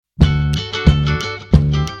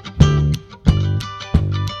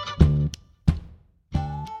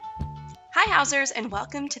Housers, and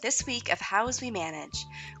welcome to this week of Hows We Manage,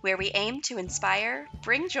 where we aim to inspire,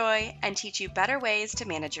 bring joy, and teach you better ways to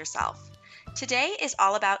manage yourself. Today is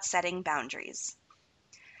all about setting boundaries.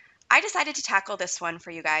 I decided to tackle this one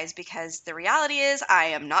for you guys because the reality is I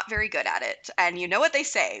am not very good at it. And you know what they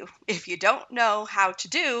say, if you don't know how to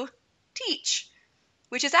do, teach,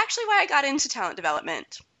 which is actually why I got into talent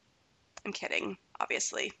development. I'm kidding,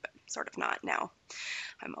 obviously, but sort of not now.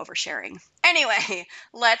 I'm oversharing. Anyway,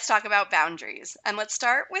 let's talk about boundaries. And let's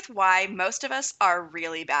start with why most of us are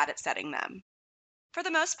really bad at setting them. For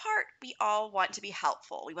the most part, we all want to be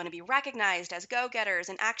helpful. We want to be recognized as go getters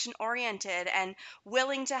and action oriented and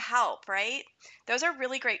willing to help, right? Those are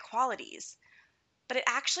really great qualities. But it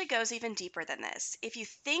actually goes even deeper than this. If you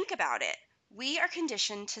think about it, we are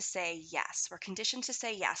conditioned to say yes. We're conditioned to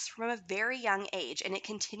say yes from a very young age, and it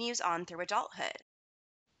continues on through adulthood.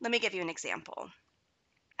 Let me give you an example.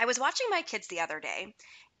 I was watching my kids the other day,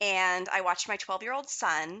 and I watched my 12-year-old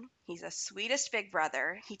son. He's the sweetest big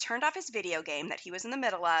brother. He turned off his video game that he was in the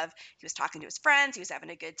middle of. He was talking to his friends. He was having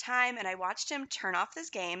a good time, and I watched him turn off this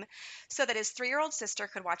game so that his 3-year-old sister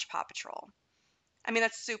could watch Paw Patrol. I mean,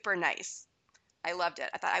 that's super nice. I loved it.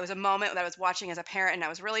 I thought it was a moment that I was watching as a parent, and I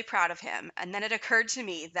was really proud of him. And then it occurred to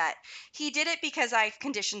me that he did it because I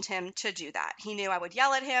conditioned him to do that. He knew I would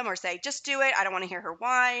yell at him or say, just do it. I don't want to hear her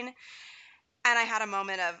whine. And I had a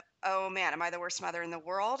moment of, oh man, am I the worst mother in the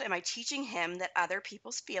world? Am I teaching him that other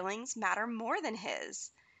people's feelings matter more than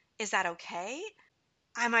his? Is that okay?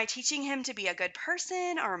 Am I teaching him to be a good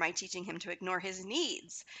person, or am I teaching him to ignore his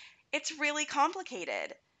needs? It's really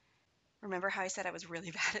complicated. Remember how I said I was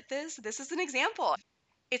really bad at this? This is an example.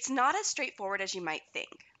 It's not as straightforward as you might think.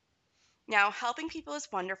 Now, helping people is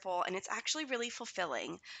wonderful and it's actually really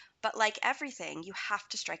fulfilling, but like everything, you have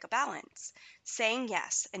to strike a balance. Saying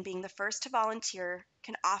yes and being the first to volunteer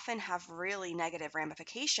can often have really negative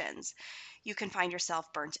ramifications. You can find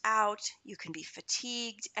yourself burnt out, you can be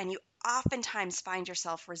fatigued, and you oftentimes find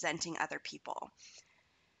yourself resenting other people.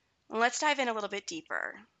 Let's dive in a little bit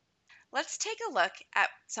deeper. Let's take a look at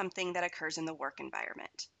something that occurs in the work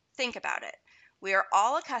environment. Think about it. We are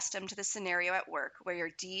all accustomed to the scenario at work where you're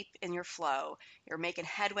deep in your flow. You're making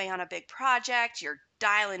headway on a big project, you're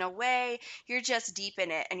dialing away, you're just deep in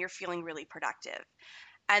it, and you're feeling really productive.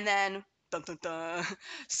 And then, dun, dun, dun,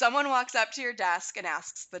 someone walks up to your desk and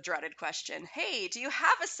asks the dreaded question, hey, do you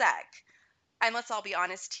have a sec? And let's all be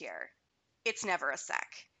honest here. It's never a sec.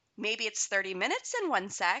 Maybe it's 30 minutes and 1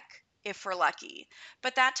 sec, if we're lucky,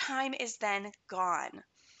 but that time is then gone.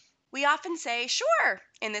 We often say, sure,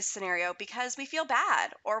 in this scenario because we feel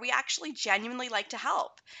bad or we actually genuinely like to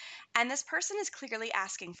help. And this person is clearly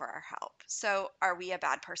asking for our help. So are we a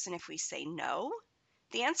bad person if we say no?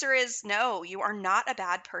 The answer is no, you are not a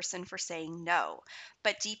bad person for saying no.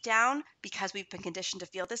 But deep down, because we've been conditioned to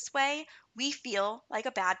feel this way, we feel like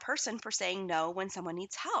a bad person for saying no when someone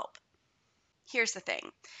needs help. Here's the thing.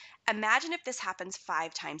 Imagine if this happens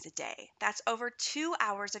 5 times a day. That's over 2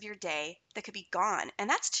 hours of your day that could be gone. And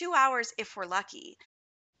that's 2 hours if we're lucky.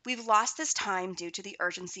 We've lost this time due to the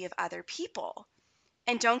urgency of other people.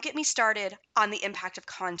 And don't get me started on the impact of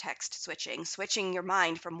context switching your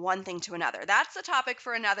mind from one thing to another. That's a topic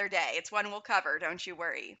for another day. It's one we'll cover, don't you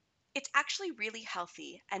worry. It's actually really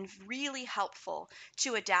healthy and really helpful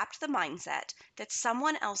to adapt the mindset that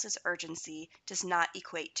someone else's urgency does not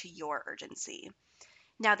equate to your urgency.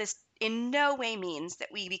 Now, this in no way means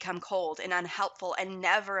that we become cold and unhelpful and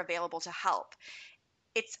never available to help.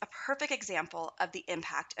 It's a perfect example of the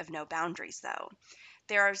impact of no boundaries, though.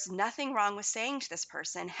 There's nothing wrong with saying to this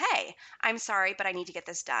person, hey, I'm sorry, but I need to get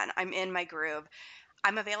this done. I'm in my groove.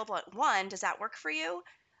 I'm available at 1. Does that work for you?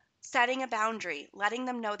 Setting a boundary, letting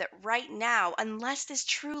them know that right now, unless this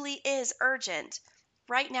truly is urgent,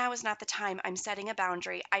 right now is not the time. I'm setting a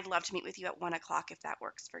boundary. I'd love to meet with you at 1 o'clock if that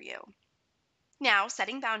works for you. Now,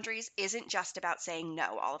 setting boundaries isn't just about saying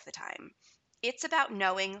no all of the time. It's about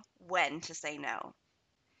knowing when to say no.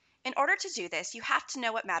 In order to do this, you have to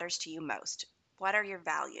know what matters to you most. What are your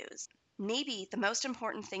values? Maybe the most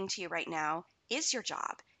important thing to you right now is your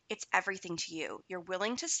job. It's everything to you. You're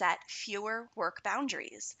willing to set fewer work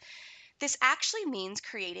boundaries. This actually means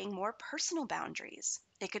creating more personal boundaries.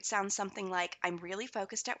 It could sound something like, I'm really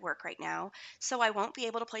focused at work right now, so I won't be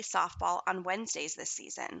able to play softball on Wednesdays this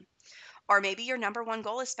season. Or maybe your number one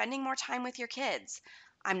goal is spending more time with your kids.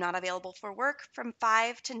 I'm not available for work from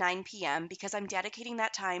 5 to 9 p.m. because I'm dedicating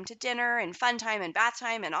that time to dinner and fun time and bath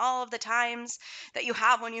time and all of the times that you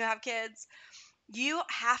have when you have kids. You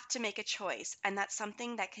have to make a choice, and that's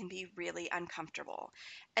something that can be really uncomfortable,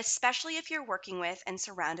 especially if you're working with and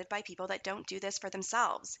surrounded by people that don't do this for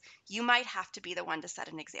themselves. You might have to be the one to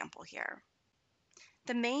set an example here.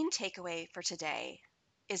 The main takeaway for today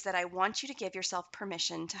is that I want you to give yourself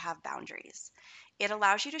permission to have boundaries. It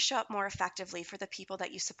allows you to show up more effectively for the people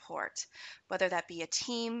that you support, whether that be a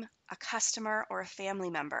team, a customer, or a family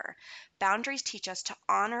member. Boundaries teach us to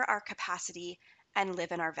honor our capacity and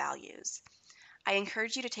live in our values. I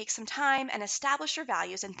encourage you to take some time and establish your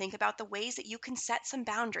values and think about the ways that you can set some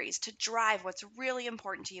boundaries to drive what's really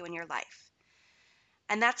important to you in your life.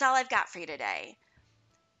 And that's all I've got for you today.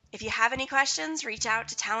 If you have any questions, reach out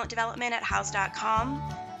to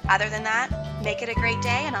talentdevelopment@house.com. Other than that, make it a great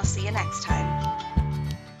day, and I'll see you next time.